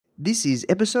This is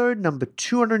episode number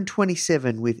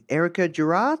 227 with Erica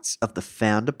Gerards of the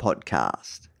Founder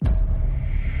Podcast.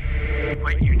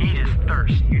 What you need is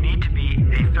thirst. You need to be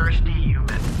a thirsty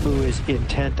human who is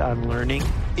intent on learning.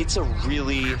 It's a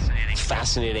really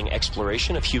fascinating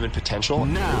exploration of human potential.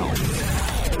 Now,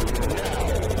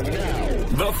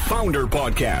 the Founder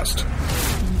Podcast.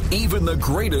 Even the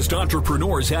greatest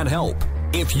entrepreneurs had help.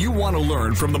 If you want to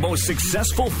learn from the most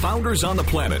successful founders on the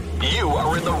planet, you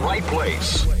are in the right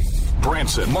place.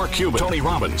 Branson, Mark Cuban, Tony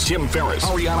Robbins, Tim Ferriss,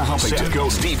 Arianna Huffington, Seth Godin,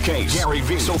 Steve Case, Gary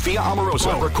Vee, Sophia Amoruso,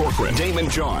 Barbara Corcoran, Damon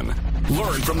John.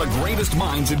 Learn from the greatest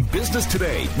minds in business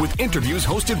today with interviews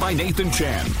hosted by Nathan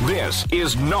Chan. This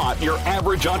is not your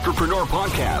average entrepreneur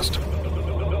podcast.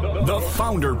 The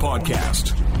Founder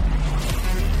Podcast.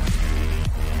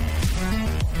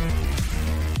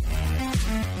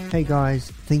 Hey guys,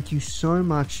 thank you so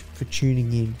much for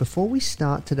tuning in. Before we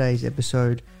start today's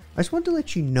episode, I just want to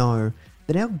let you know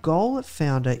that our goal at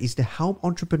Founder is to help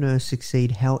entrepreneurs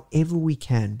succeed however we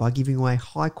can by giving away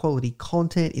high quality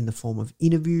content in the form of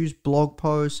interviews, blog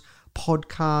posts,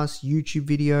 podcasts, YouTube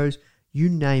videos, you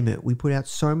name it. We put out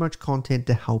so much content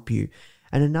to help you.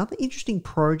 And another interesting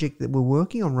project that we're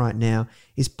working on right now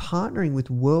is partnering with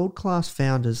world-class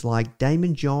founders like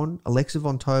Damon John, Alexa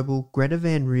Von Tobel, Greta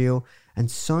Van Riel, and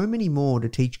so many more to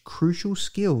teach crucial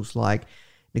skills like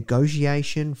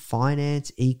negotiation,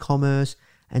 finance, e-commerce,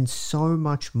 and so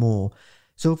much more.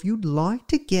 So if you'd like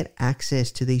to get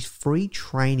access to these free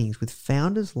trainings with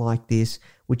founders like this,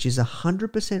 which is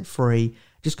 100% free,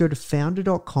 just go to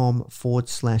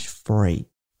founder.com/free.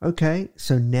 Okay,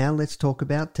 so now let's talk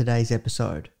about today's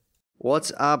episode.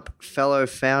 What's up, fellow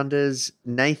founders?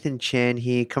 Nathan Chan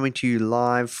here, coming to you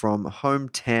live from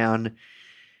hometown.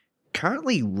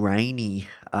 Currently rainy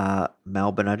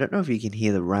Melbourne. I don't know if you can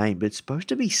hear the rain, but it's supposed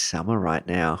to be summer right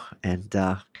now. And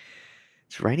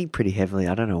it's raining pretty heavily.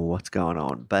 I don't know what's going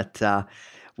on. But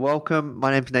welcome.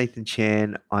 My name's Nathan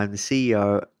Chan. I'm the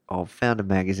CEO of Founder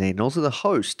Magazine and also the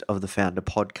host of the Founder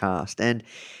Podcast. And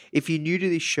if you're new to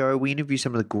this show, we interview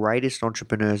some of the greatest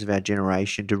entrepreneurs of our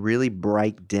generation to really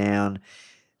break down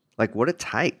like what it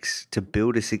takes to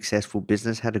build a successful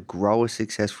business, how to grow a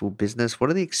successful business, what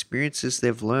are the experiences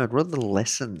they've learned, what are the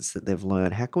lessons that they've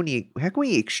learned, how can we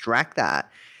extract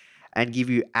that and give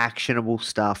you actionable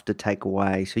stuff to take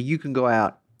away so you can go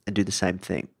out and do the same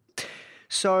thing.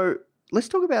 So let's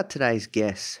talk about today's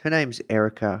guest. Her name's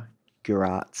Erica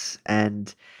Gerards,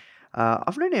 and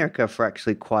I've known Erica for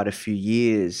actually quite a few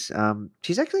years.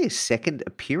 She's actually a second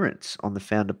appearance on the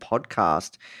Founder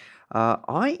Podcast.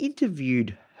 I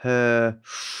interviewed her,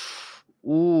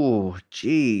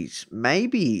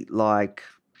 maybe like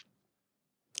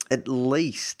at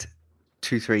least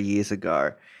 2-3 years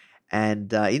ago.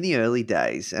 And in the early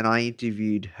days, and I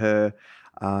interviewed her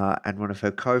and one of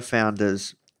her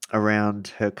co-founders around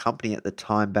her company at the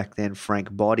time back then,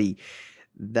 Frank Body.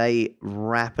 They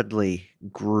rapidly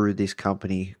grew this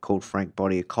company called Frank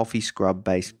Body, a coffee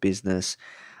scrub-based business.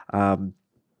 Using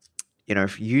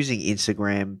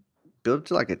Instagram, built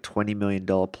to like a $20 million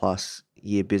plus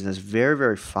year business very,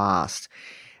 very fast.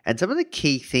 And some of the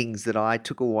key things that I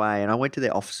took away, and I went to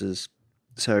their offices.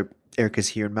 So Erica's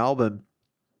here in Melbourne.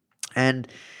 And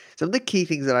some of the key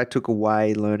things that I took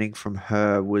away learning from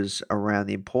her was around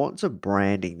the importance of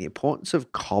branding, the importance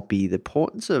of copy, the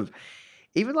importance of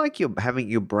even like your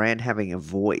brand having a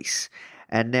voice.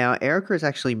 And now Erica has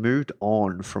actually moved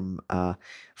on from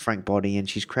Frank Body, and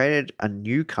she's created a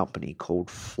new company called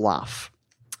Fluff.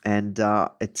 And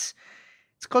it's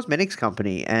a cosmetics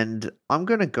company. And I'm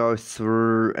going to go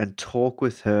through and talk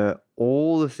with her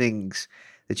all the things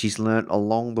that she's learned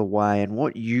along the way and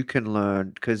what you can learn,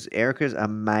 because Erica's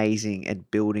amazing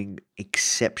at building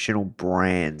exceptional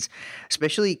brands,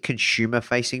 especially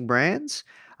consumer-facing brands.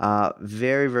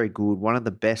 Very, very good. One of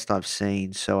the best I've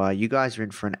seen. So you guys are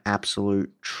in for an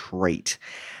absolute treat.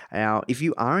 Now, if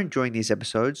you are enjoying these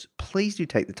episodes, please do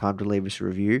take the time to leave us a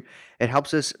review. It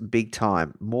helps us big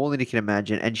time, more than you can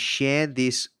imagine. And share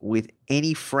this with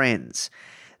any friends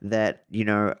that,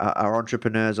 are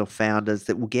entrepreneurs or founders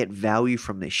that will get value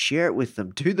from this. Share it with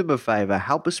them. Do them a favor.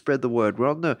 Help us spread the word. We're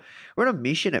on a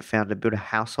mission at Founder to build a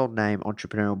household name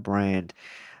entrepreneurial brand.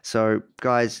 So,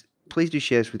 guys, please do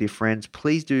share this with your friends.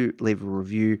 Please do leave a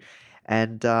review.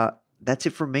 And that's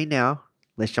it from me now.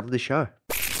 Let's jump to the show.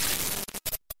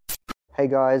 Hey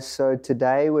guys, so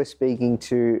today we're speaking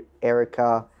to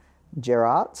Erica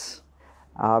Gerards.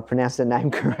 Pronounced her name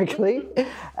correctly.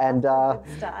 And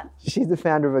she's the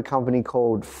founder of a company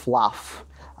called Fluff.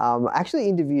 I actually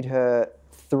interviewed her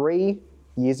 3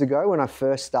 years ago when I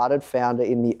first started Founder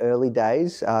in the early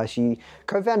days. She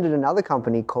co-founded another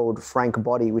company called Frank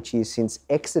Body, which she has since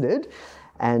exited.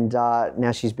 And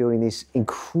now she's building this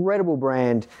incredible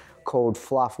brand called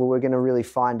Fluff, where we're going to really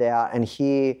find out and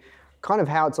hear kind of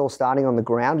how it's all starting on the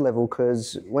ground level,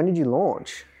 because when did you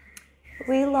launch?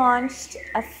 We launched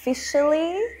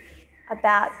officially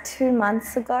about 2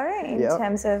 months ago in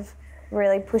terms of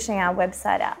really pushing our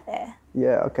website out there.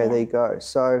 Yeah, okay, there you go.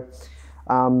 So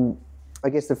I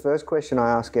guess the first question I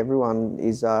ask everyone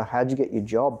is, how'd you get your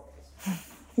job?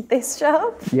 This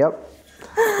job? Yep.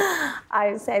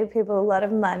 I say to people, a lot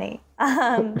of money.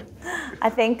 I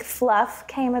think Fluff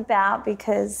came about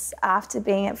because after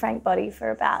being at Frank Body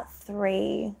for about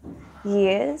 3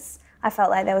 years, I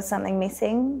felt like there was something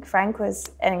missing. Frank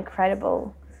was an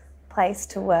incredible place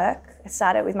to work. I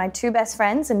started with my 2 best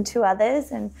friends and 2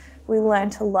 others, and we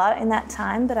learned a lot in that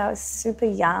time, but I was super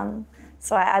young.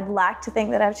 So I'd like to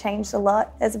think that I've changed a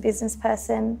lot as a business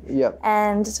person. Yep.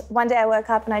 And one day I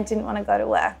woke up and I didn't want to go to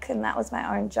work, and that was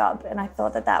my own job, and I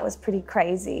thought that that was pretty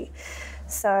crazy.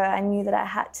 So I knew that I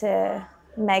had to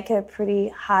make a pretty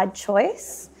hard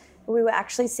choice. We were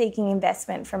actually seeking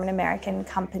investment from an American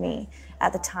company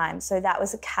at the time. So that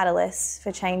was a catalyst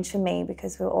for change for me,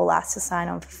 because we were all asked to sign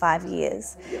on for 5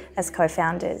 years as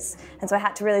co-founders. And so I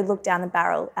had to really look down the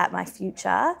barrel at my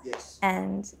future. Yes.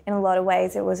 And in a lot of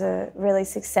ways it was a really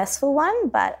successful one,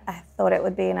 but I thought it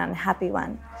would be an unhappy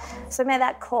one. So I made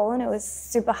that call, and it was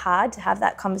super hard to have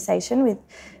that conversation with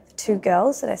the 2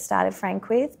 girls that I started Frank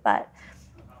with, but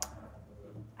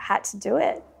I had to do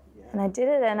it. And I did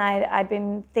it, and I'd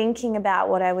been thinking about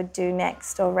what I would do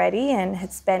next already, and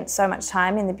had spent so much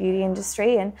time in the beauty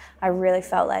industry, and I really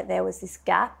felt like there was this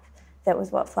gap that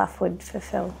was what Fluff would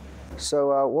fulfill.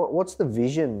 So what's the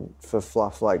vision for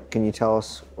Fluff? Like, can you tell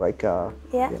us, like...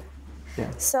 Yeah.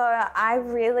 So I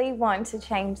really want to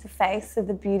change the face of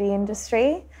the beauty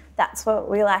industry. That's what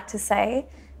we like to say,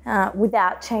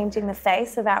 without changing the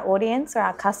face of our audience or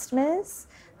our customers.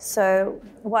 So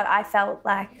what I felt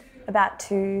like about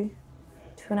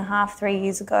 2.5, 3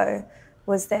 years ago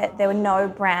was that there were no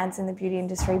brands in the beauty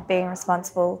industry being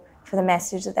responsible for the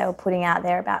message that they were putting out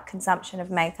there about consumption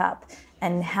of makeup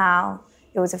and how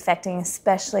it was affecting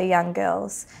especially young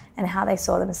girls and how they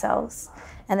saw themselves.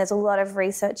 And there's a lot of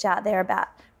research out there about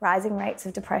rising rates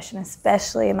of depression,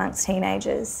 especially amongst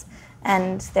teenagers.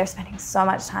 And they're spending so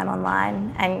much time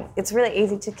online, and it's really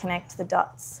easy to connect the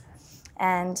dots.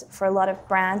 And for a lot of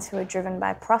brands who are driven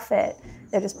by profit,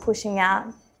 they're just pushing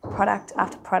out product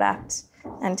after product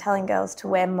and telling girls to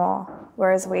wear more,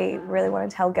 whereas we really want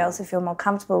to tell girls to feel more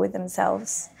comfortable with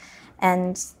themselves.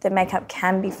 And the makeup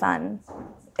can be fun.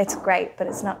 It's great, but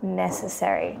it's not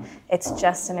necessary. It's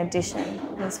just an addition.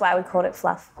 And that's why we called it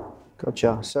Fluff.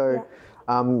 Gotcha. So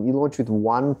you launched with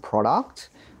 1 product.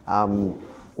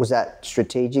 Was that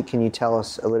strategic? Can you tell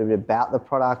us a little bit about the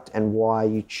product and why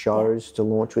you chose to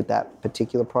launch with that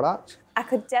particular product? I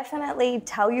could definitely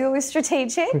tell you it was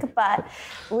strategic, but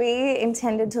we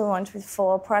intended to launch with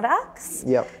 4 products.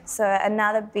 Yep. So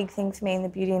another big thing for me in the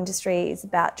beauty industry is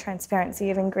about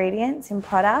transparency of ingredients in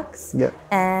products. Yep.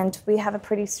 And we have a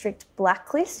pretty strict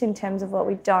blacklist in terms of what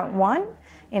we don't want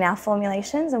in our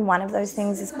formulations, and one of those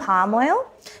things is palm oil,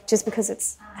 just because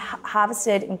it's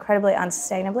harvested incredibly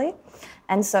unsustainably.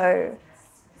 And so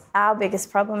our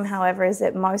biggest problem, however, is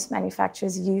that most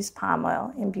manufacturers use palm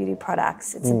oil in beauty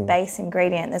products. It's a base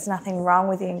ingredient. There's nothing wrong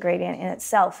with the ingredient in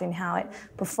itself, in how it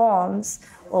performs,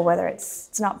 or whether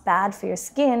it's not bad for your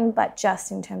skin, but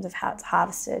just in terms of how it's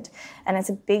harvested. And it's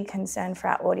a big concern for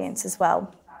our audience as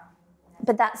well.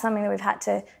 But that's something that we've had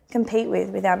to compete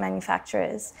with our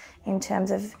manufacturers, in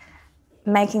terms of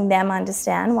making them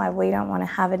understand why we don't want to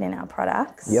have it in our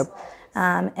products. Yep.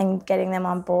 And getting them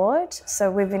on board. So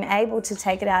we've been able to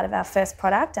take it out of our first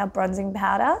product, our bronzing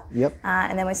powder. Yep.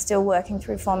 And then we're still working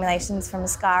through formulations for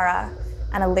mascara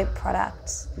and a lip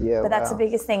product. Yeah, but that's wow. the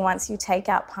biggest thing. Once you take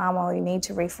out palm oil, you need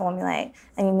to reformulate,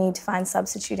 and you need to find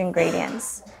substitute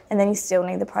ingredients. And then you still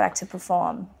need the product to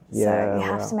perform. Yeah, so you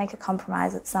have wow. to make a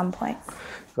compromise at some point.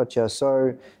 Gotcha.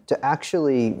 So to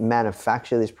actually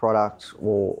manufacture this product,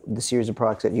 or the series of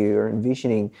products that you're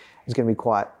envisioning, is going to be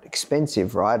quite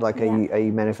expensive, right? Like, are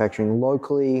you manufacturing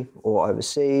locally or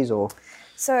overseas, or?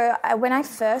 So when I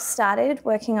first started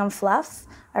working on Fluff,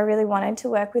 I really wanted to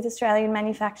work with Australian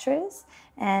manufacturers.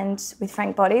 And with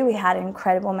Frank Body, we had an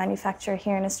incredible manufacturer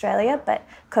here in Australia, but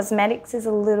cosmetics is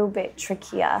a little bit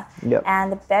trickier. Yep.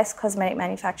 And the best cosmetic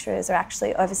manufacturers are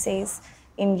actually overseas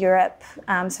in Europe.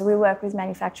 So we work with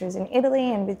manufacturers in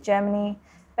Italy and with Germany.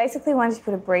 Basically, once you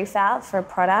put a brief out for a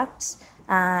product,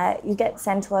 you get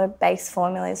sent a lot of base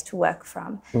formulas to work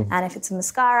from. And if it's a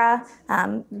mascara,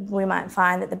 we might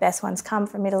find that the best ones come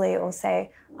from Italy, or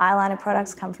say eyeliner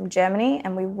products come from Germany,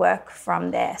 and we work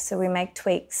from there. So we make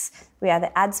tweaks We either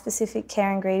add specific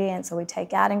care ingredients or we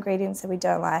take out ingredients that we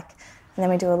don't like, and then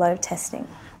we do a lot of testing.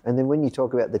 And then when you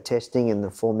talk about the testing and the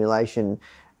formulation,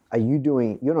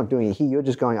 you're not doing it here, you're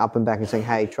just going up and back and saying,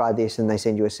 hey, try this, and they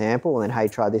send you a sample, and then, hey,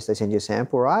 try this, they send you a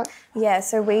sample, right? Yeah,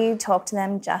 so we talk to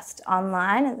them just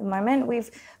online at the moment.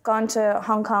 We've gone to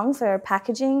Hong Kong for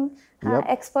packaging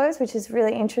expos, which is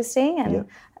really interesting. And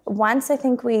once I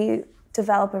think we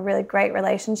develop a really great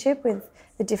relationship with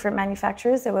the different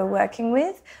manufacturers that we're working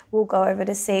with, we'll go over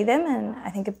to see them. And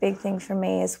I think a big thing for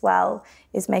me as well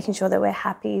is making sure that we're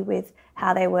happy with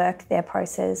how they work, their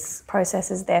processes,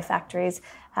 their factories,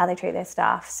 how they treat their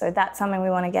staff. So that's something we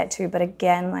want to get to. But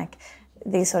again, like,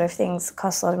 these sort of things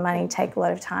cost a lot of money, take a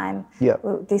lot of time. Yeah.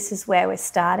 This is where we're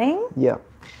starting. Yeah.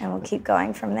 And we'll keep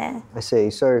going from there. I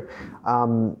see. So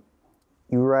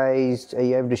you raised, are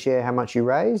you able to share how much you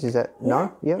raised? Is that,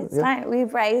 no? Yeah. It's fine.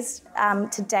 We've raised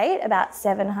to date about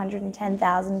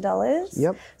 $710,000.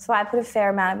 Yep. So I put a fair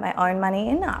amount of my own money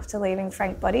in after leaving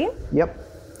Frank Body. Yep.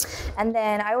 And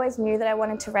then I always knew that I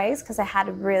wanted to raise because I had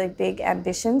really big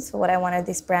ambitions for what I wanted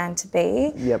this brand to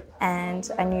be. Yep. And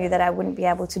I knew that I wouldn't be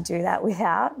able to do that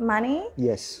without money.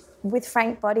 Yes. With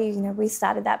Frank Body, we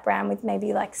started that brand with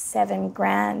maybe like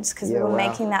 $7,000 because we were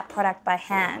making that product by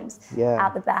hand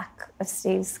out the back of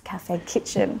Steve's cafe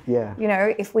kitchen. Yeah.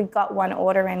 If we got one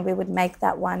order in, we would make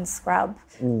that one scrub.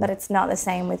 But it's not the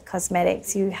same with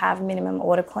cosmetics. You have minimum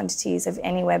order quantities of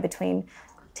anywhere between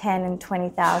 10 and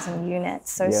 20,000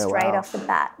 units. So straight off the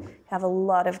bat, you have a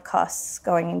lot of costs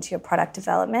going into your product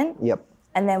development. Yep.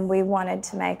 And then we wanted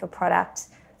to make a product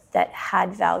that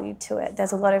had value to it.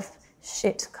 There's a lot of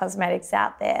shit cosmetics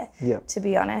out there, to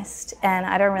be honest. And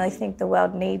I don't really think the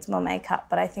world needs more makeup,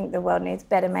 but I think the world needs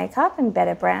better makeup and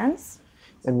better brands.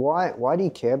 And why do you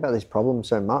care about this problem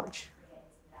so much?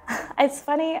 It's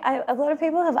funny, a lot of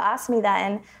people have asked me that,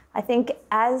 and I think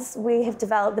as we have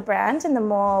developed the brand and the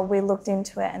more we looked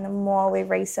into it and the more we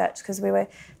researched, because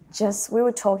we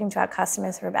were talking to our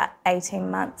customers for about 18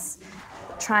 months,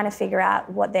 trying to figure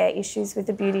out what their issues with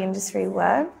the beauty industry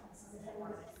were.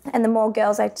 And the more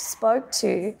girls I spoke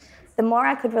to, the more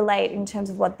I could relate in terms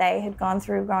of what they had gone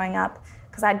through growing up,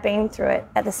 because I'd been through it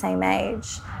at the same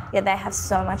age, yet they have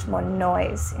so much more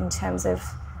noise in terms of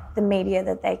the media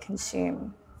that they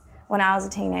consume. When I was a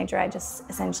teenager, I just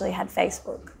essentially had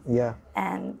Facebook. Yeah.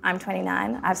 And I'm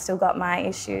 29. I've still got my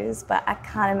issues, but I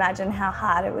can't imagine how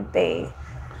hard it would be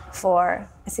for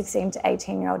a 16 to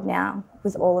 18-year-old now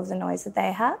with all of the noise that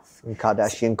they have. And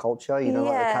Kardashian culture, like the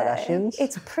Kardashians?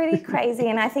 It's pretty crazy,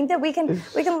 and I think that we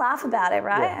can laugh about it,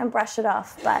 right, and brush it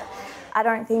off, but I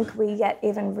don't think we yet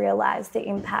even realise the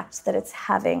impact that it's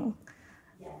having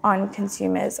on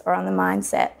consumers or on the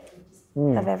mindset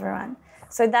of everyone.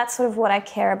 So that's sort of what I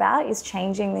care about, is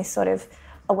changing this sort of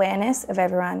awareness of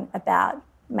everyone about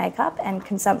makeup and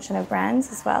consumption of brands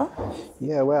as well.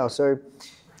 Yeah, wow. So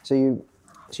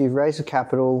you've raised the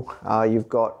capital, you've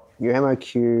got your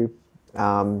MOQ,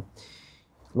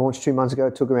 launched 2 months ago.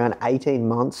 It took around 18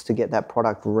 months to get that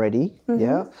product ready.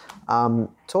 Yeah.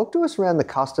 Talk to us around the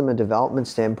customer development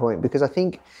standpoint, because I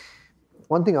think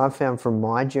one thing I've found from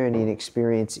my journey and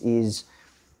experience is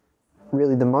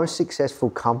really the most successful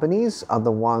companies are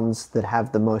the ones that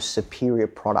have the most superior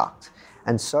product.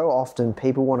 And so often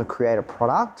people want to create a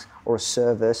product or a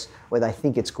service where they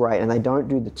think it's great and they don't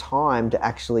do the time to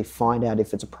actually find out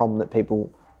if it's a problem that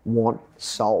people want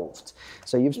solved.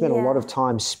 So you've spent a lot of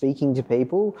time speaking to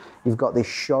people. You've got this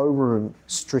showroom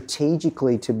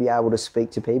strategically to be able to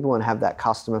speak to people and have that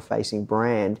customer-facing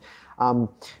brand.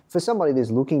 For somebody that's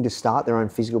looking to start their own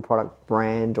physical product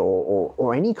brand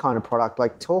or any kind of product,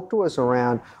 like, talk to us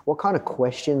around what kind of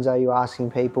questions are you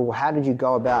asking people? How did you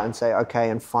go about and say,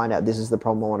 okay, and find out this is the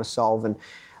problem I want to solve? And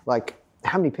like,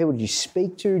 how many people did you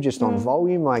speak to just on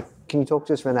volume? Like, can you talk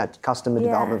to us around that customer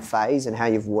development phase and how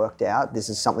you've worked out this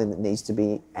is something that needs to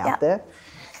be out there?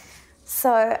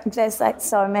 So there's like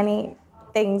so many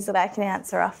things that I can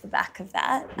answer off the back of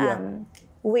that.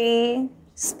 We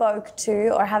spoke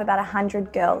to or have about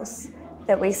 100 girls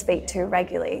that we speak to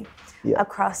regularly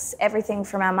across everything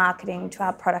from our marketing to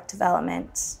our product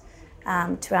development,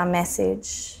 to our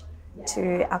message,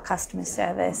 to our customer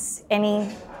service.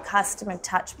 Any customer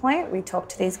touch point, we talk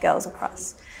to these girls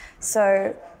across.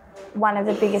 So one of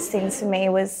the biggest things for me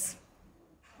was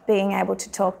being able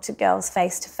to talk to girls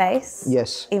face to face.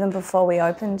 Yes. Even before we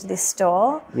opened this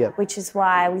store, Yep. which is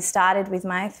why we started with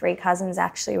my 3 cousins.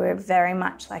 Actually, we were very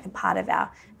much like a part of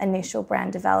our initial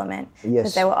brand development,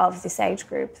 because they were of this age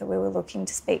group that we were looking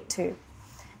to speak to.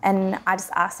 And I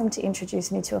just asked them to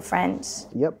introduce me to a friend.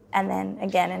 Yep. And then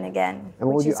again and again. And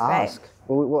what would you great. ask?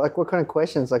 What kind of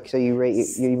questions? Like, so you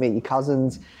meet your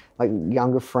cousins.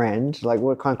 younger friend, like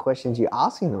what kind of questions are you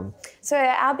asking them? So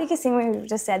our biggest thing, we've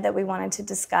just said that we wanted to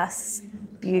discuss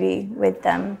beauty with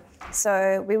them.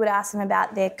 So we would ask them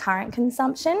about their current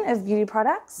consumption of beauty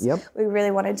products. Yep. We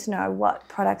really wanted to know what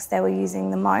products they were using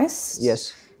the most.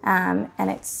 Yes. And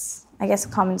it's, I guess, a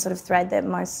common sort of thread that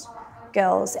most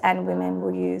girls and women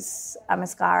will use a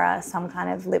mascara, some kind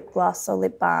of lip gloss or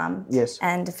lip balm, Yes.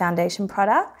 and a foundation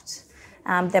product.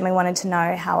 Then we wanted to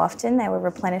know how often they were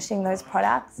replenishing those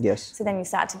products. Yes. So then you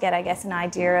start to get, I guess, an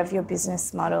idea of your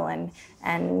business model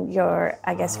and your,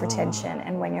 I guess, retention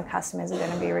and when your customers are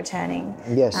going to be returning.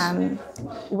 Yes.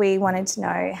 We wanted to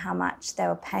know how much they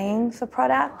were paying for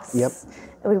products. Yep.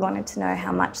 We wanted to know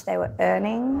how much they were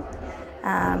earning.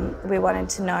 We wanted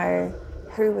to know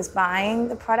who was buying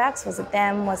the products. Was it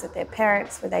them? Was it their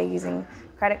parents? Were they using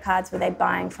credit cards? Were they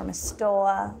buying from a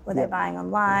store? Were they buying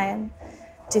online?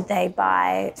 Did they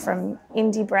buy from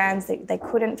indie brands that they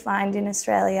couldn't find in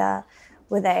Australia?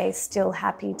 Were they still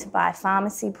happy to buy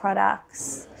pharmacy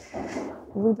products?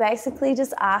 We basically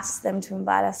just asked them to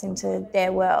invite us into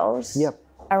their world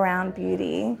around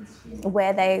beauty,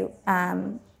 where they,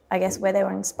 I guess, where they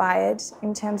were inspired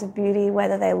in terms of beauty,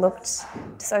 whether they looked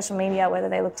to social media, whether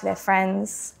they looked to their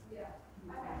friends,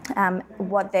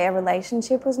 what their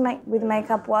relationship was with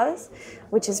makeup was,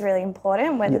 which is really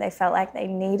important, whether they felt like they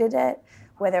needed it,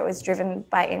 whether it was driven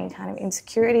by any kind of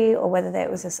insecurity or whether it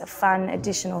was just a fun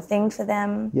additional thing for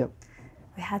them. Yep.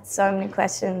 We had so many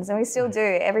questions, and we still do.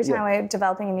 Every time we're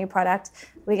developing a new product,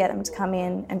 we get them to come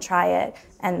in and try it.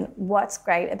 And what's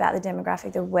great about the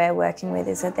demographic that we're working with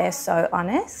is that they're so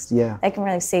honest. Yeah. They can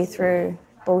really see through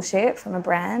bullshit from a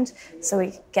brand. So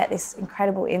we get this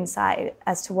incredible insight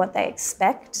as to what they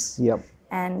expect. Yep.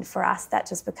 And for us, that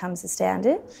just becomes the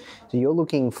standard. So you're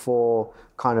looking for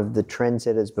kind of the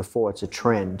trendsetters before it's a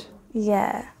trend.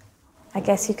 Yeah. I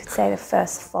guess you could say the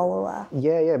first follower.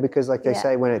 Yeah, because like they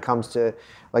say when it comes to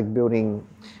like building,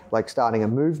 like starting a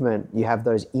movement, you have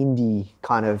those indie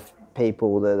kind of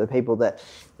people, the people that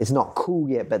it's not cool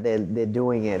yet, but they're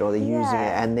doing it or they're using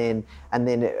it, and then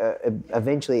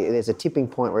eventually there's a tipping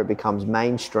point where it becomes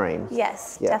mainstream.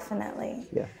 Yes, definitely.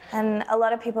 Yeah. And a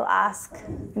lot of people ask,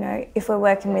 if we're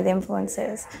working with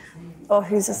influencers or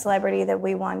who's a celebrity that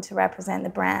we want to represent the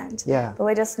brand. Yeah. But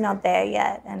we're just not there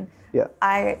yet. And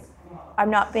I'm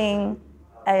not being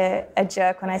a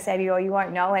jerk when I say to you, you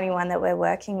won't know anyone that we're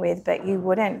working with, but you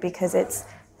wouldn't, because it's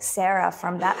Sarah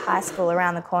from that high school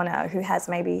around the corner who has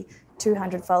maybe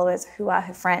 200 followers who are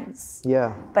her friends.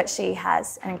 Yeah. But she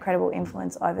has an incredible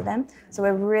influence over them. So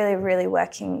we're really, really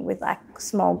working with like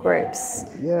small groups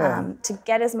to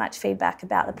get as much feedback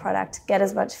about the product, get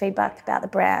as much feedback about the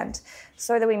brand,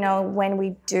 so that we know when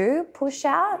we do push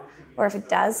out or if it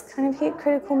does kind of hit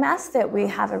critical mass, that we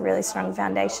have a really strong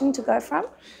foundation to go from.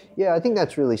 Yeah, I think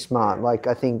that's really smart. Like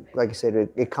I think, like I said,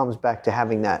 it comes back to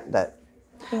having that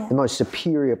the most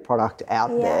superior product out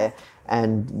there,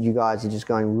 and you guys are just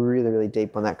going really, really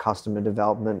deep on that customer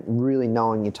development, really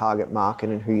knowing your target market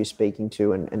and who you're speaking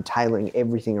to, and tailoring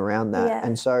everything around that. Yeah.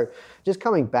 And so just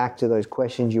coming back to those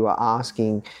questions you were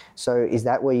asking, so is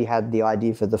that where you had the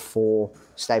idea for the 4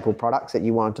 staple products that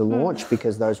you wanted to launch,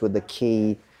 because those were the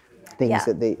key things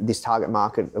that this target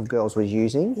market of girls was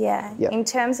using? Yeah. In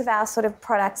terms of our sort of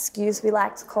product SKUs, we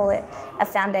like to call it a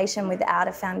foundation without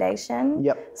a foundation.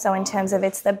 Yep. So in terms of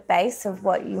it's the base of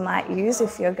what you might use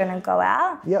if you're going to go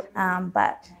out. Yep.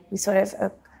 But we sort of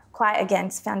are quite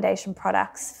against foundation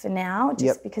products for now,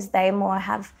 just because they more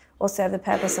have or serve the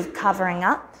purpose of covering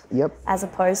up as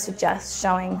opposed to just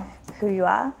showing who you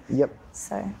are. Yep.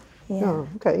 So, yeah. Oh,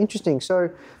 okay, interesting.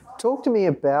 So talk to me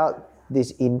about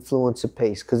this influencer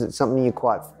piece, because it's something you're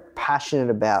quite passionate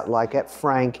about. Like at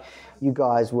Frank, you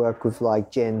guys work with like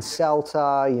Jen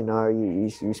Selter,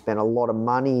 you spend a lot of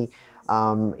money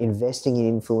investing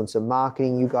in influencer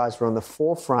marketing. You guys were on the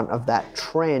forefront of that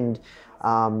trend,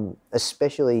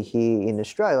 especially here in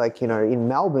Australia. Like, in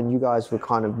Melbourne, you guys were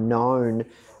kind of known,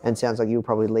 and sounds like you were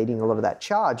probably leading a lot of that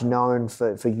charge, known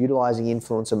for utilising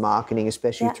influencer marketing,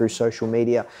 especially through social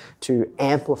media, to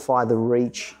amplify the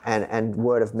reach and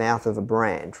word of mouth of a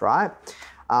brand, right?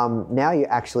 Now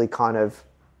you're actually kind of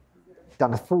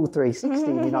done a full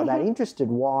 360 and you're not that interested.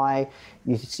 Why?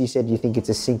 You said you think it's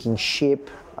a sinking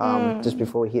ship. Just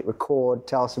before we hit record,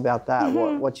 tell us about that.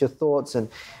 What's your thoughts? And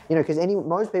because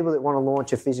most people that want to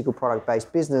launch a physical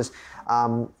product-based business,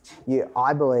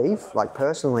 I believe, like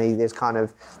personally, there's kind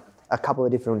of a couple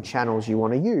of different channels you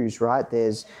want to use, right?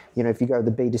 There's, if you go the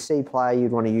B2C player,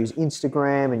 you'd want to use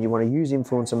Instagram and you want to use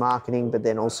influencer marketing, but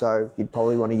then also you'd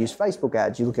probably want to use Facebook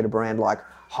ads. You look at a brand like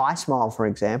HiSmile, for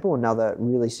example, another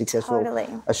really successful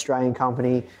Australian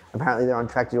company. Apparently they're on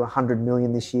track to do 100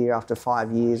 million this year after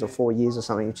 5 years or 4 years or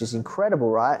something, which is incredible,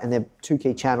 right? And their two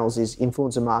key channels is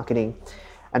influencer marketing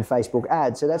and Facebook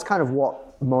ads. So that's kind of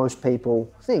what most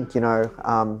people think.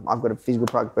 I've got a physical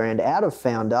product brand out of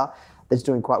Foundr that's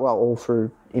doing quite well, all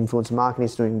through influencer marketing.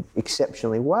 It's doing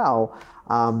exceptionally well,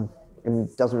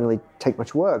 and doesn't really take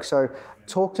much work. So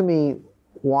talk to me,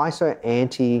 why so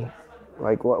anti?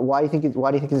 Like, why do you think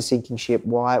it's a sinking ship?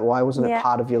 Why wasn't it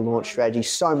part of your launch strategy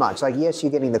so much? Like, yes,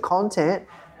 you're getting the content,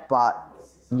 but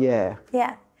yeah.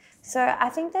 Yeah. So I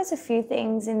think there's a few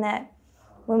things in that.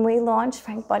 When we launched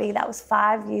Frank Body, that was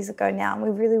 5 years ago now, and we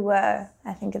really were,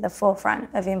 I think, at the forefront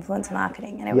of influencer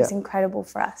marketing, and it was incredible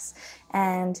for us.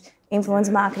 And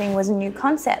influencer marketing was a new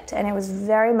concept, and it was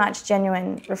very much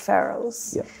genuine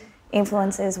referrals. Yep.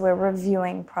 Influencers were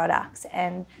reviewing products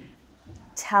and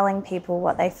telling people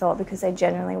what they thought because they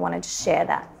genuinely wanted to share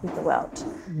that with the world.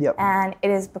 Yep. And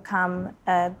it has become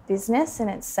a business in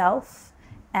itself,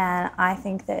 and I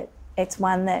think that it's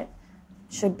one that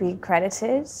should be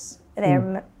credited.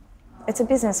 It's a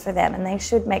business for them, and they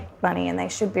should make money, and they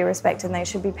should be respected, and they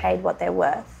should be paid what they're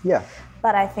worth. Yeah.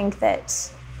 But I think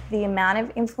that the amount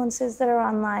of influencers that are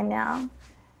online now,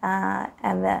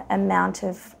 and the amount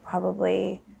of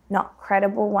probably not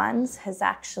credible ones, has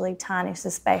actually tarnished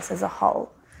the space as a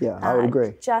whole. Yeah, I would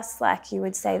agree. Just like you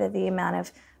would say that the amount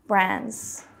of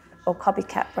brands or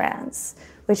copycat brands,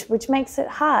 which makes it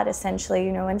hard, essentially.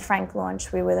 When Frank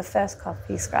launched, we were the first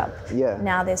coffee scrub. Yeah.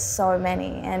 Now there's so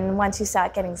many. And once you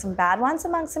start getting some bad ones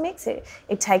amongst the mix, it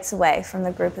takes away from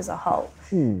the group as a whole.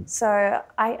 So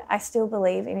I still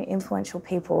believe in influential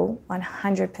people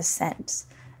 100%.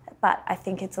 But I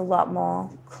think it's a lot more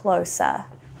closer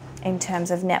in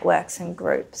terms of networks and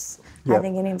groups. Yep. I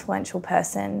think an influential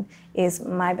person is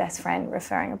my best friend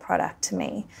referring a product to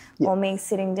me, or me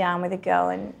sitting down with a girl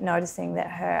and noticing that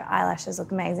her eyelashes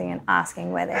look amazing and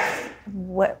asking where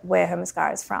her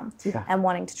mascara is from and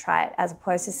wanting to try it, as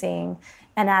opposed to seeing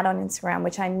an ad on Instagram,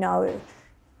 which I know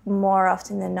more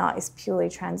often than not is purely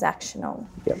transactional.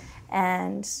 Yep.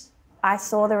 And I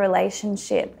saw the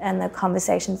relationship and the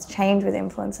conversations change with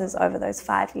influencers over those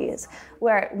 5 years,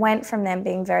 where it went from them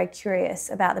being very curious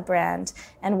about the brand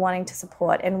and wanting to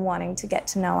support and wanting to get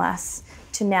to know us,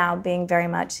 to now being very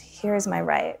much, here is my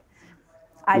rate.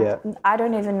 I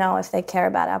don't even know if they care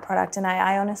about our product, and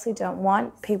I honestly don't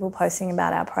want people posting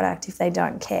about our product if they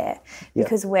don't care,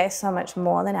 because we're so much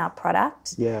more than our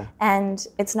product. Yeah. And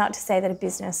it's not to say that a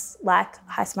business like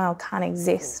HiSmile can't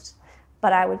exist,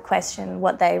 but I would question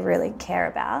what they really care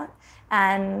about.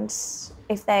 And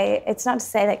it's not to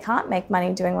say they can't make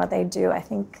money doing what they do. I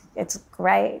think it's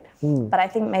great. But I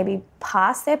think maybe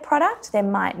past their product, there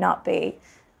might not be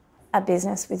a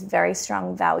business with very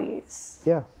strong values.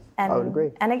 Yeah, I would agree.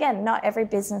 And again, not every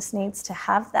business needs to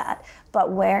have that,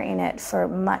 but we're in it for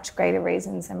much greater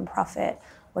reasons than profit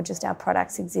or just our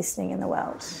products existing in the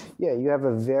world. Yeah, you have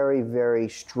a very, very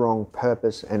strong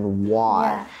purpose and why.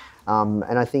 Yeah.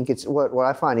 And I think it's what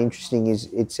I find interesting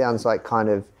is it sounds like kind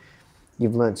of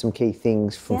you've learned some key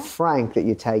things from Frank that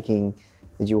you're taking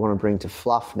that you want to bring to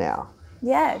Fluff now.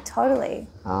 Yeah, totally.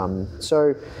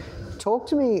 So talk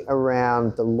to me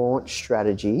around the launch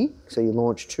strategy. So you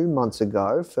launched 2 months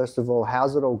ago. First of all,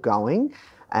 how's it all going?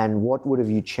 And what would have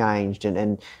you changed?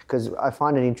 And because I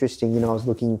find it interesting, I was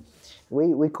looking,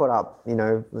 we caught up,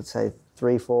 let's say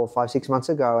 3, 4, 5, 6 months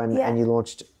ago, and you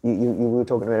launched. You were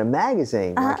talking about a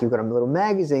magazine. Like you've got a little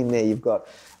magazine there. You've got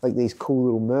like these cool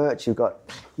little merch. You've got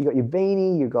your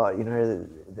beanie. You've got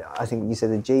I think you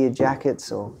said the Gia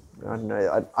jackets, or I don't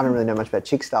know. I don't really know much about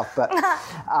chick stuff, but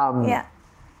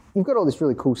you've got all this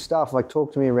really cool stuff. Like,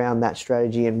 talk to me around that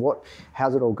strategy and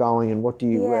how's it all going, and what do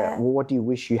you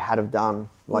wish you had have done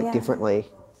differently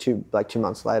 2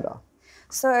 months later?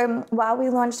 So while we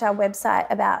launched our website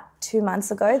about 2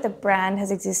 months ago, the brand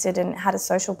has existed and had a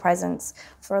social presence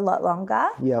for a lot longer.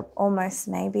 Yep. Almost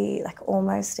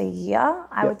a year,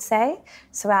 I would say.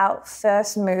 So our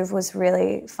first move was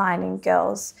really finding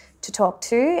girls to talk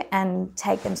to and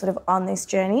take them sort of on this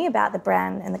journey about the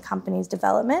brand and the company's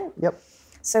development. Yep.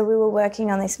 So we were working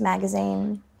on this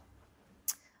magazine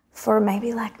for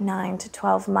maybe 9 to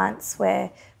 12 months, where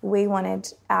we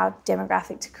wanted our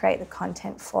demographic to create the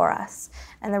content for us.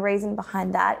 And the reason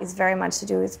behind that is very much to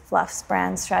do with Fluff's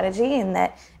brand strategy, in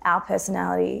that our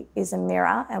personality is a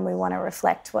mirror and we want to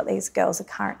reflect what these girls are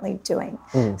currently doing.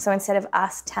 So instead of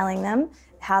us telling them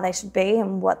how they should be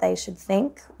and what they should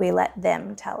think, we let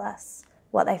them tell us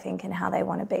what they think and how they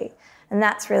want to be. And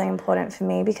that's really important for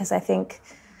me because I think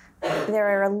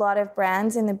there are a lot of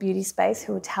brands in the beauty space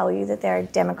who will tell you that they're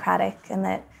democratic and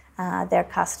that their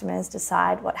customers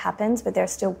decide what happens, but they're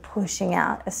still pushing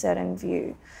out a certain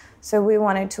view. So we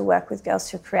wanted to work with girls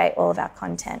to create all of our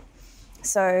content.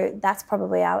 So that's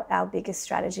probably our biggest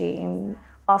strategy in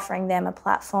offering them a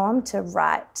platform to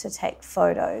write, to take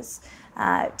photos,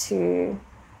 to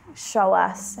show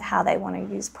us how they want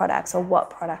to use products or what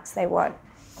products they want.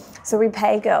 So we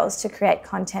pay girls to create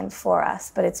content for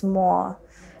us, but it's more,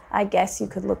 I guess you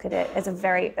could look at it as a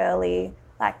very early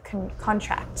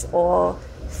contract or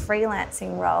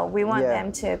freelancing role. We want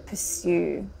them to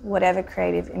pursue whatever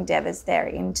creative endeavors they're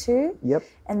into. Yep.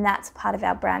 And that's part of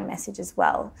our brand message as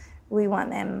well. We want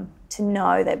them to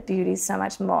know that beauty is so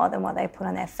much more than what they put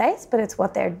on their face, but it's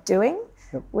what they're doing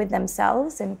with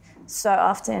themselves. And so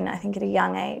often, I think at a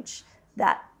young age,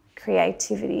 that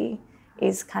creativity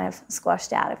is kind of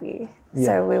squashed out of you. Yeah.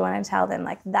 So we want to tell them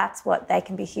that's what they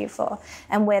can be here for.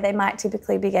 And where they might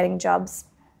typically be getting jobs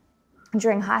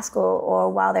during high school or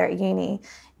while they're at uni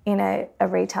in a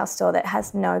retail store that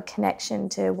has no connection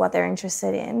to what they're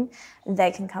interested in,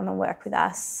 they can come and work with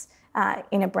us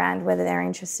in a brand, whether they're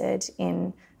interested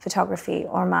in photography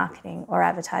or marketing or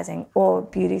advertising or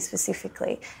beauty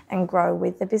specifically, and grow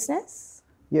with the business.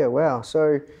 Yeah, wow.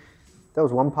 So that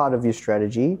was one part of your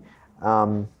strategy.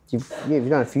 You've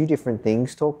done a few different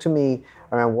things. Talk to me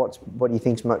around what you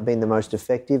think's been the most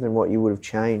effective and what you would have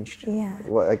changed. Yeah.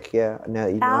 Now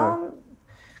that you know.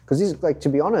 Because this, to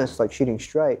be honest, shooting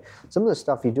straight, some of the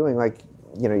stuff you're doing,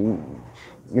 you're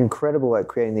incredible at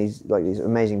creating these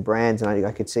amazing brands, and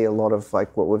I could see a lot of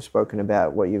what we've spoken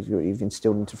about, what you've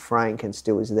instilled into Frank and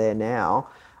still is there now,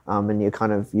 and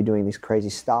you're doing this crazy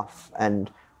stuff,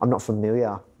 and I'm not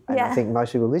familiar. And I think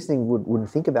most people listening wouldn't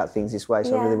think about things this way,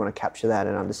 so I really want to capture that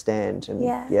and understand. And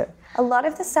a lot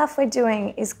of the stuff we're doing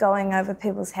is going over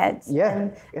people's heads.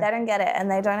 And they don't get it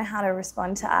and they don't know how to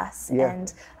respond to us.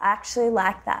 And I actually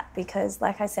like that because,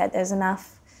 like I said, there's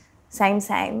enough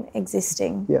same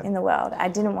existing in the world. I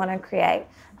didn't want to create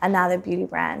another beauty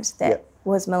brand that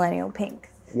was millennial pink.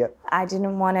 I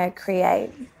didn't want to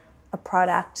create a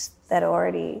product that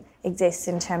already exists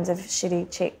in terms of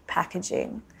shitty, cheap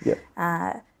packaging.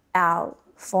 Our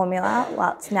formula,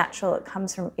 while it's natural, it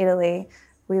comes from Italy.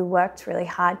 We worked really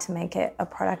hard to make it a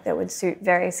product that would suit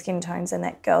various skin tones and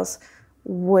that girls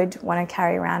would want to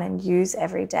carry around and use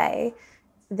every day.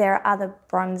 There are other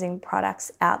bronzing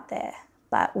products out there,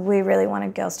 but we really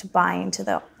wanted girls to buy into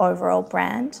the overall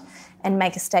brand and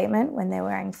make a statement when they're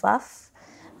wearing fluff.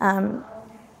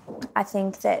 I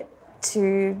think that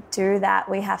to do that,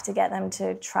 we have to get them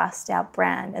to trust our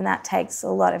brand, and that takes a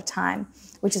lot of time,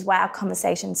 which is why our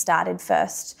conversation started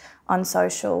first on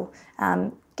social,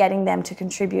 getting them to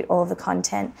contribute all of the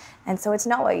content. And so it's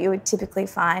not what you would typically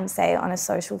find, say, on a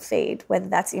social feed, whether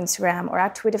that's Instagram or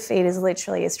our Twitter feed is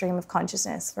literally a stream of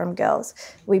consciousness from girls.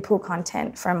 We pull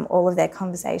content from all of their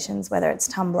conversations, whether it's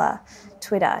Tumblr,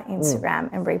 Twitter,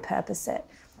 Instagram, and repurpose it,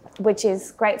 which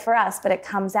is great for us, but it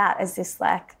comes out as this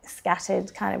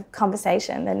scattered kind of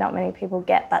conversation that not many people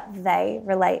get, but they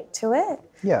relate to it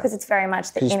because it's very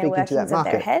much the inner workings of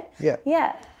their head.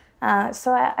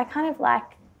 So I kind of like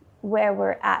where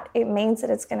we're at. It means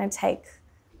that it's going to take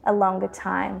a longer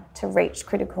time to reach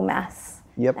critical mass.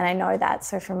 And I know that.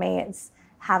 So for me, it's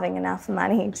having enough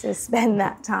money to spend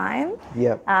that time.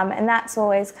 And that's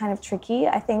always kind of tricky.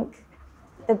 I think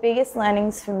the biggest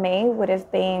learnings for me would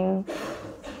have been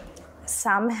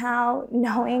somehow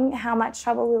knowing how much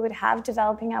trouble we would have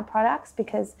developing our products,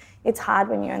 because it's hard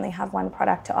when you only have one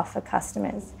product to offer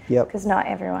customers, because not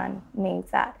everyone needs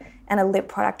that. And a lip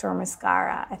product or a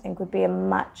mascara, I think, would be a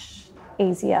much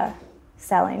easier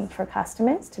selling for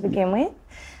customers to begin with.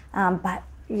 But,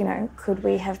 could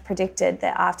we have predicted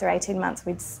that after 18 months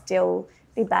we'd still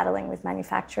be battling with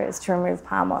manufacturers to remove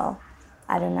palm oil?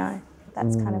 I don't know.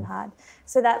 That's kind of hard.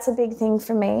 So that's a big thing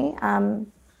for me.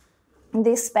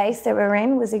 This space that we're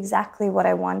in was exactly what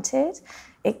I wanted.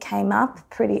 It came up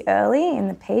pretty early in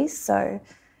the piece, so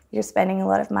you're spending a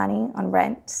lot of money on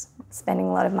rent, spending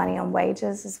a lot of money on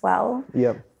wages as well.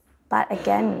 But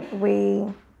again,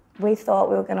 we thought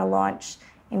we were going to launch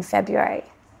in February,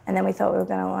 and then we thought we were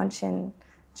going to launch in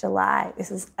July.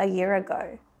 This is a year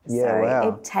ago.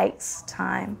 It takes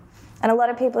time. And a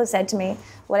lot of people have said to me,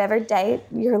 whatever date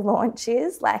your launch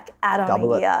is, add on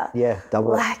double a year.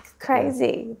 Double it. Like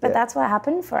crazy. But that's what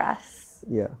happened for us.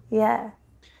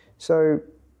 So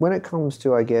when it comes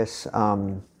to, I guess,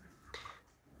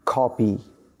 copy,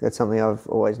 that's something I've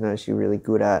always noticed you're really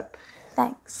good at.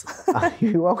 Thanks.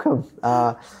 You're welcome.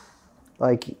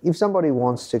 If somebody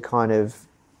wants to kind of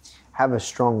have a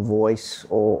strong voice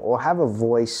or have a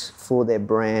voice for their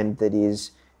brand that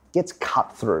gets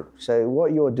cut through. So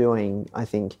what you're doing, I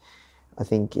think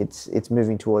it's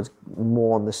moving towards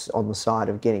more on the side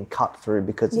of getting cut through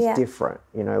because it's different.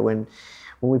 You know, when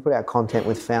we put out content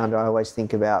with Founder, I always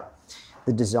think about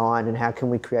the design and how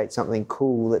can we create something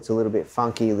cool that's a little bit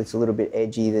funky, that's a little bit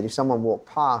edgy, that if someone walked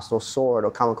past or saw it or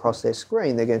come across their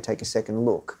screen, they're going to take a second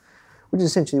look, which is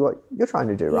essentially what you're trying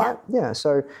to do, right? Yeah.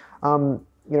 So,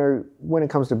 you know, when it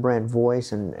comes to brand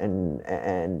voice and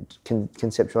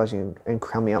conceptualizing and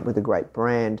coming up with a great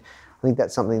brand, I think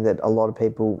that's something that a lot of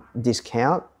people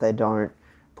discount. They don't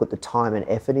put the time and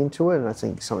effort into it, and I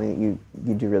think something that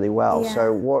you do really well. Yeah.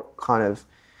 So what kind of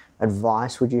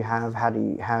advice would you have?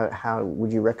 How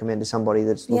would you recommend to somebody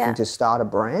that's looking to start a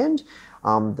brand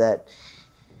that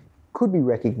could be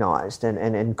recognised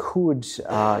and could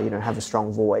have a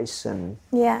strong voice? And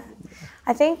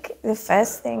I think the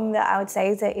first thing that I would say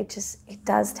is that it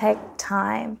does take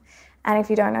time. And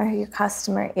if you don't know who your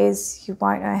customer is, you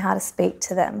won't know how to speak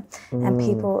to them. And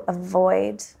people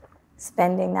avoid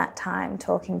spending that time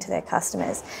talking to their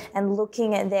customers and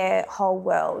looking at their whole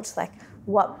world, like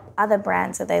what other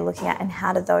brands are they looking at and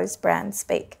how do those brands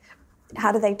speak?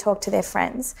 How do they talk to their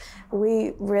friends?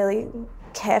 We really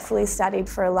carefully studied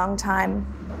for a long time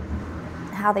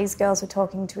how these girls were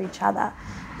talking to each other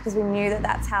because we knew that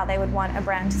that's how they would want a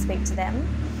brand to speak to them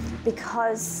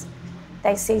because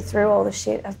they see through all the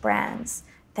shit of brands.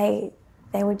 They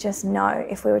would just know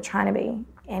if we were trying to be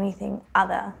anything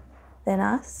other than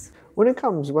us. When it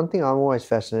comes, one thing I'm always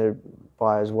fascinated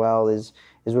by as well is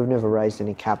we've never raised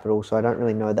any capital, so I don't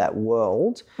really know that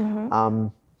world.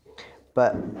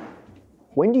 But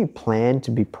when do you plan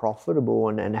to be profitable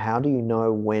and how do you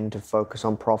know when to focus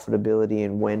on profitability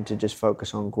and when to just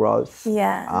focus on growth?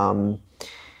 And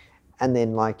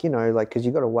then because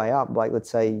you've got to weigh up, like let's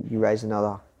say you raise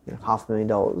another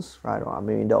 $500,000, right, or $1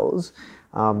 million.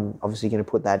 Obviously, you're going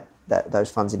to put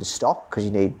those funds into stock because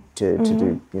you need to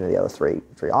do the other three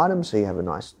items, so you have a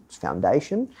nice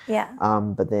foundation.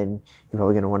 But then you're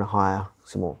probably going to want to hire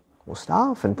some more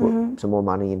staff and put some more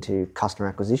money into customer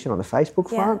acquisition on the Facebook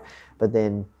front. But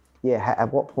then,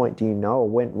 at what point do you know, or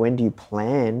when do you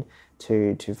plan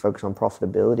to focus on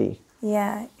profitability?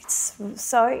 Yeah, it's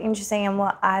so interesting, and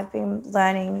what I've been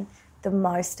learning the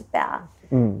most about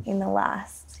in the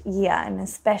last year, and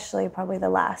especially probably the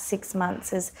last 6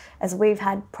 months, is as we've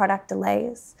had product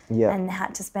delays and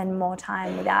had to spend more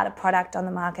time without a product on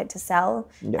the market to sell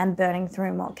and burning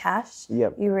through more cash,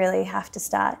 you really have to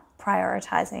start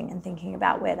prioritizing and thinking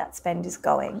about where that spend is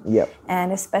going.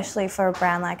 And especially for a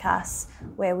brand like us,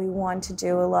 where we want to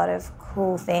do a lot of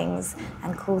cool things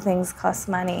and cool things cost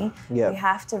money, we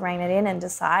have to rein it in and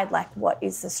decide like what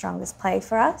is the strongest play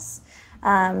for us.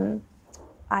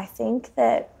 I think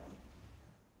that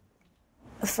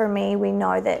for me, we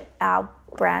know that our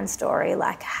brand story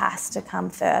has to come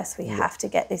first. We have to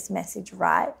get this message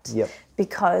right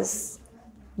because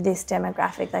this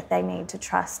demographic, they need to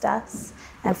trust us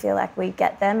and feel like we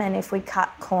get them. And if we cut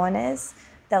corners,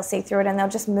 they'll see through it and they'll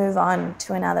just move on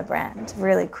to another brand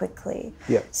really quickly.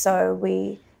 So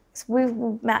we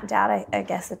mapped out, I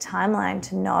guess, a timeline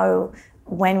to know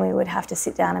when we would have to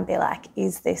sit down and be like,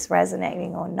 is this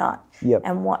resonating or not?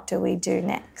 And what do we do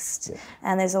next?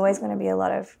 And there's always going to be a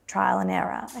lot of trial and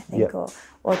error, I think,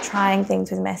 or trying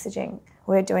things with messaging.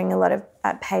 We're doing a lot of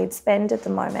paid spend at the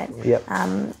moment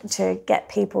to get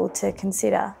people to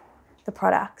consider the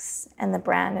products and the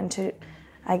brand and to,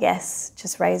 I guess,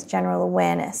 just raise general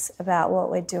awareness about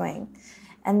what we're doing.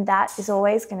 And that is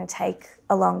always going to take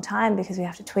a long time because we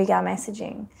have to tweak our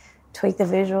messaging, tweak the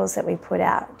visuals that we put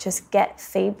out, just get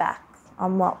feedback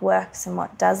on what works and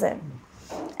what doesn't.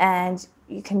 And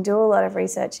you can do a lot of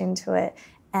research into it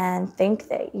and think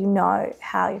that you know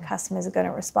how your customers are going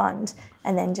to respond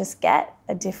and then just get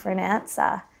a different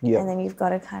answer. And then you've got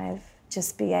to kind of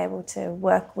just be able to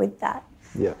work with that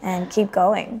and keep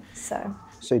going. So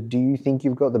do you think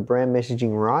you've got the brand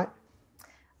messaging right?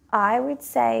 I would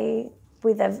say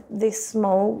with this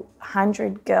small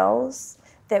 100 girls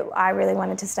that I really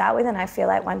wanted to start with, and I feel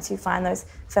like once you find those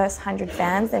first 100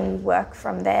 fans, then you work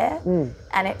from there,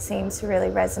 and it seems to really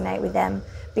resonate with them.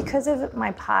 Because of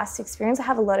my past experience, I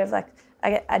have a lot of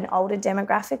an older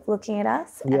demographic looking at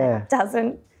us, and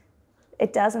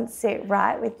it doesn't sit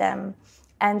right with them,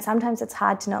 and sometimes it's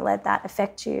hard to not let that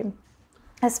affect you,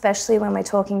 especially when we're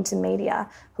talking to media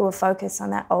who are focused on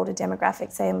that older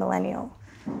demographic, say a millennial.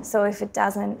 So if it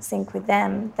doesn't sync with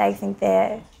them, they think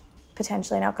they're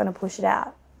potentially not going to push it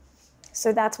out.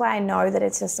 So that's why I know that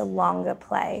it's just a longer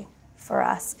play for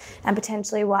us, and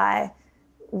potentially why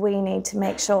we need to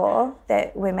make sure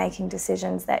that we're making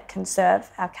decisions that conserve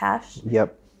our cash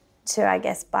Yep. to, I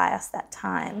guess, buy us that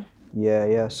time.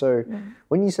 Yeah. So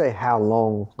when you say how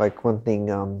long, like one thing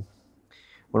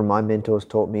one of my mentors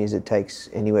taught me is it takes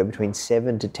anywhere between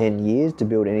 7 to 10 years to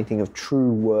build anything of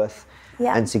true worth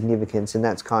and significance. And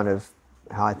that's kind of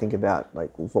how I think about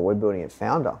like what we're building at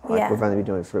Founder. Like we've only been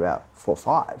doing it for about 4 or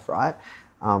 5, right?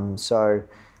 So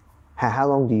how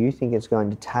long do you think it's going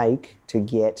to take to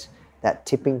get that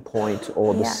tipping point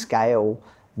or the scale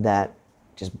that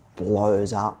just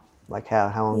blows up? Like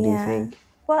how long do you think?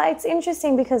 Well, it's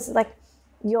interesting because like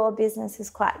your business is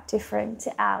quite different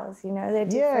to ours, you know, they're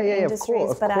different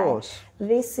industries, of course.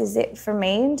 This is it for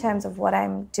me in terms of what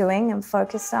I'm doing and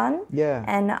focused on. Yeah.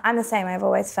 And I'm the same. I've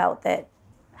always felt that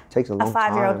It takes a long a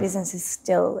 5-year-old time. business is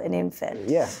still an infant.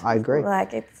 Yeah, I agree.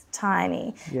 Like it's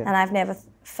tiny. Yeah. And I've never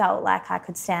felt like I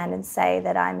could stand and say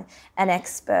that I'm an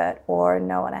expert or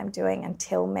know what I'm doing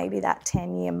until maybe that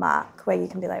 10-year mark where you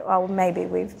can be like, oh, maybe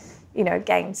we've, you know,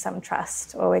 gained some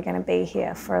trust or we're going to be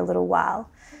here for a little while.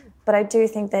 But I do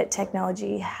think that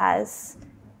technology has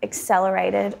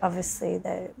accelerated, obviously,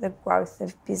 the growth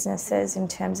of businesses in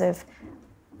terms of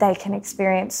they can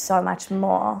experience so much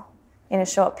more in a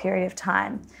short period of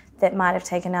time that might have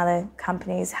taken other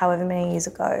companies however many years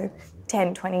ago,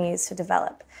 10, 20 years to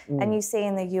develop. And you see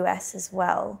in the US as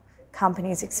well,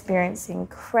 companies experiencing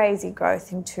crazy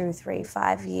growth in 2, 3,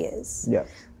 5 years. Yeah.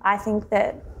 I think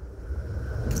that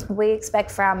we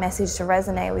expect for our message to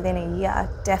resonate within a year,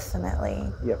 definitely,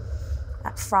 Yep.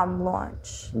 from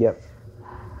launch. Yep.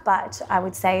 But I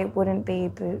would say it wouldn't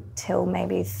be till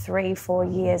maybe 3, 4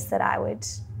 years that I would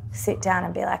sit down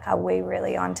and be like, are we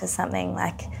really onto something?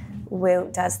 Like,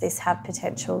 does this have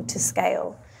potential to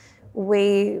scale?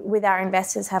 We, with our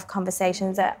investors, have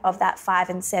conversations of that 5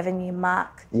 and 7 year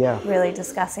mark, really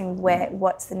discussing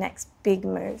what's the next big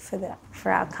move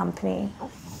for our company.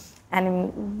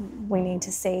 And we need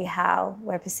to see how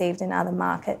we're perceived in other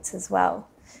markets as well.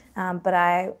 But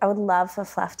I would love for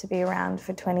Fluff to be around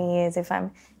for 20 years. If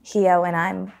I'm here when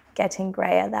I'm getting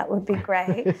grayer, that would be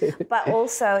great. But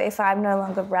also, if I'm no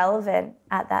longer relevant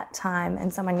at that time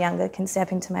and someone younger can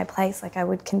step into my place, like I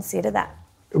would consider that.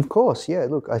 Of course, yeah.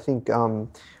 Look, I think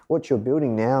what you're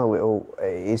building now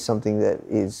is something that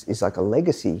is like a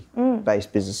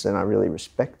legacy-based business, and I really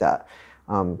respect that.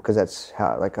 Because that's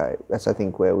how, that's I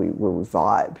think where we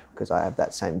vibe. Because I have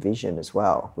that same vision as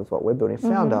well with what we're building at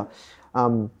Founder.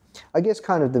 I guess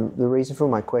kind of the reason for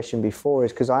my question before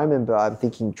is because I remember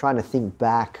trying to think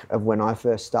back of when I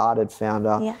first started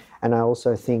Founder, and I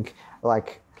also think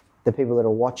like the people that are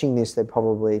watching this, they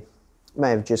probably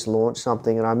may have just launched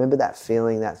something, and I remember that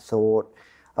feeling, that thought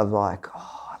of like,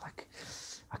 oh, like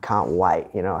I can't wait,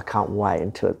 you know, I can't wait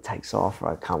until it takes off, or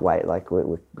I can't wait, like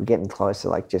we're getting closer,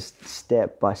 like just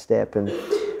step by step, and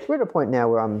we're at a point now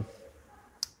where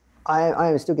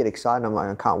I still get excited. I'm like,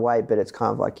 I can't wait, but it's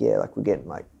kind of like, yeah, like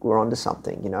we're onto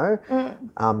something, you know?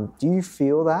 Do you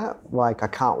feel that? Like, I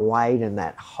can't wait, and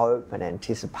that hope and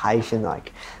anticipation,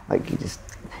 like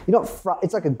you're not,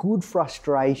 it's like a good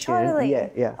frustration. Totally.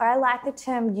 Yeah. Or I like the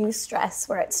term eustress,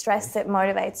 where it's stress that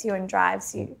motivates you and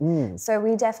drives you. So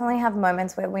we definitely have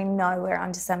moments where we know we're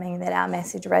onto something, that our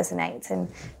message resonates and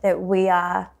that we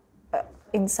are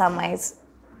in some ways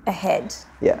ahead.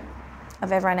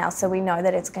 Of everyone else, so we know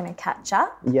that it's going to catch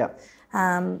up.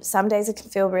 Some days it can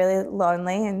feel really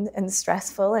lonely and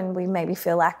stressful, and we maybe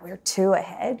feel like we're too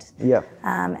ahead.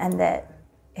 And that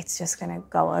it's just going to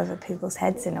go over people's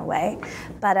heads in a way.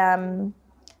 But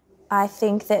I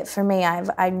think that for me,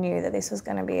 I knew that this was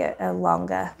going to be a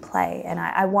longer play, and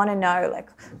I want to know like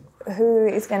who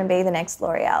is going to be the next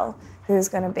L'Oreal, who's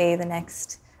going to be the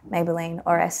next Maybelline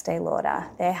or Estee Lauder.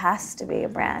 There has to be a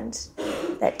brand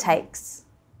that takes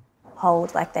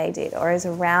hold like they did, or is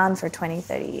around for 20,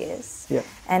 30 years.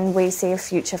 And we see a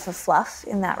future for Fluff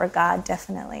in that regard,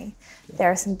 definitely.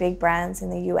 There are some big brands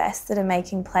in the US that are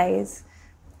making plays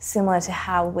similar to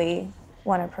how we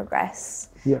want to progress.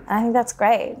 And I think that's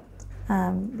great.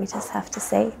 We just have to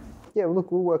see. Yeah, well,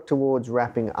 look, we'll work towards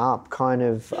wrapping up. Kind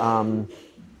of a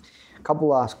couple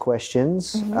last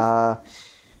questions.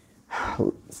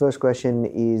 First question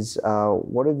is,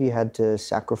 what have you had to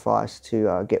sacrifice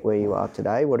to get where you are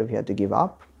today? What have you had to give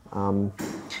up?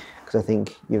 Because I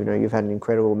think you've had an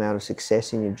incredible amount of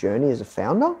success in your journey as a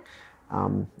founder,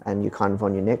 and you're kind of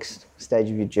on your next stage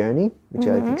of your journey, which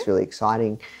I think is really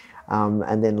exciting.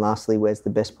 And then lastly, where's the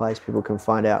best place people can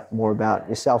find out more about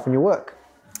yourself and your work?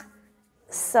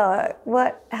 So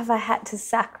what have I had to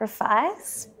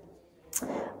sacrifice?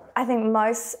 I think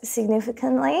most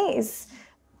significantly is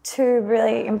 2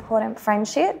 really important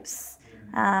friendships.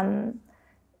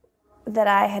 that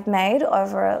I had made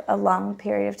over a long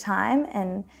period of time,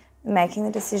 and making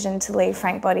the decision to leave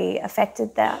Frank Body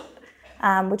affected that,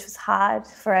 which was hard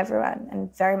for everyone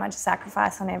and very much a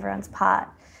sacrifice on everyone's part.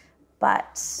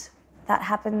 But that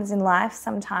happens in life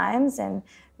sometimes, and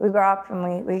we grow up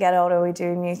and we get older, we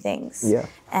do new things. Yeah.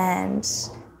 And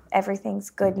everything's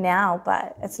good now,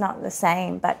 but it's not the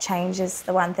same. But change is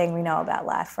the one thing we know about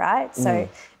life, right? So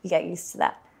you get used to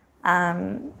that.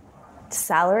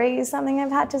 Salary is something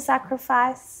I've had to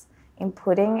sacrifice in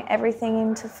putting everything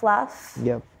into Fluff.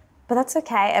 Yep. But that's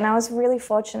okay. And I was really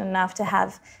fortunate enough to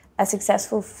have a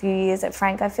successful few years at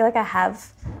Frank. I feel like I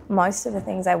have most of the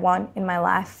things I want in my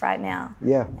life right now.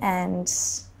 Yeah. And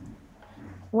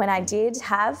when I did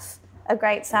have a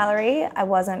great salary, I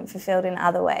wasn't fulfilled in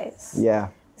other ways. Yeah.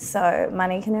 So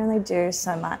money can only do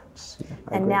so much.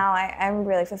 And agree. now I'm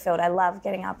really fulfilled. I love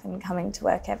getting up and coming to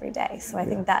work every day. So I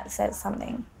think that says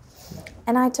something.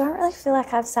 And I don't really feel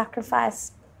like I've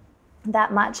sacrificed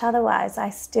that much otherwise.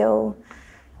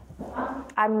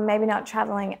 I'm maybe not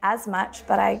traveling as much,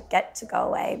 but I get to go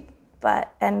away.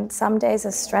 And some days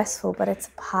are stressful, but it's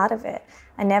a part of it.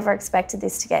 I never expected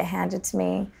this to get handed to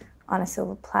me on a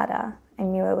silver platter. I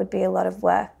knew it would be a lot of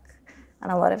work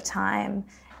and a lot of time,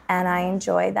 and I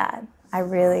enjoy that. I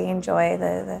really enjoy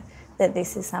that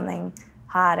this is something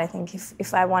hard. I think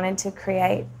if I wanted to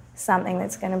create something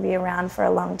that's going to be around for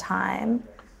a long time,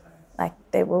 like,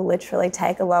 it will literally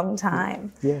take a long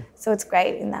time. Yeah. So it's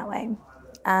great in that way.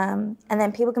 And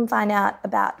then people can find out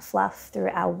about Fluff through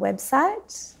our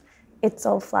website,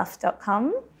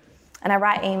 itsallfluff.com. And I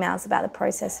write emails about the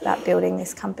process about building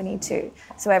this company too.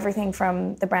 So everything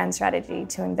from the brand strategy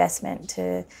to investment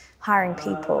to hiring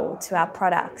people to our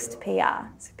products to PR.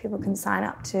 So people can sign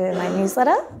up to my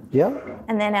newsletter. Yep.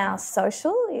 And then our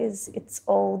social is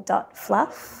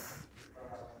itsall.fluff.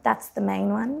 That's the main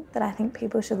one that I think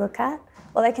people should look at.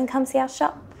 Or they can come see our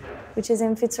shop, which is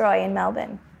in Fitzroy in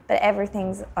Melbourne. But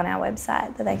everything's on our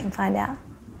website that they can find out.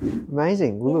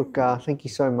 Amazing. Well, look, thank you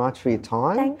so much for your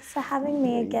time. Thanks for having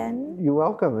me again. You're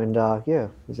welcome. And yeah,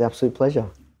 it was an absolute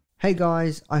pleasure. Hey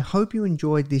guys, I hope you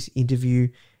enjoyed this interview.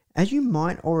 As you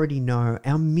might already know,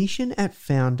 our mission at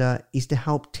Foundr is to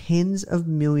help tens of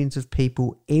millions of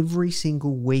people every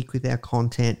single week with our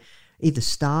content, either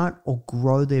start or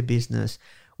grow their business,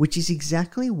 which is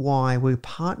exactly why we're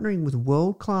partnering with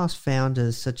world-class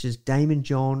founders such as Damon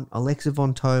John, Alexa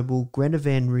Von Tobel, Greta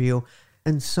Van Riel,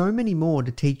 and so many more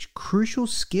to teach crucial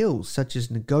skills such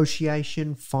as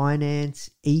negotiation,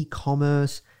 finance,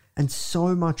 e-commerce, and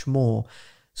so much more.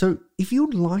 So if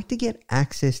you'd like to get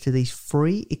access to these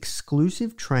free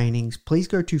exclusive trainings, please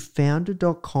go to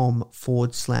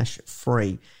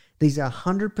foundr.com/free. These are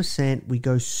 100%. We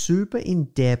go super in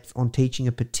depth on teaching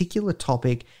a particular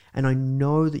topic, and I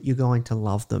know that you're going to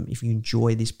love them if you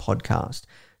enjoy this podcast.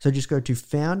 So just go to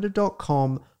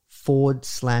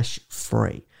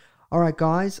foundr.com/free. All right,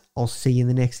 guys, I'll see you in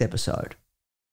the next episode.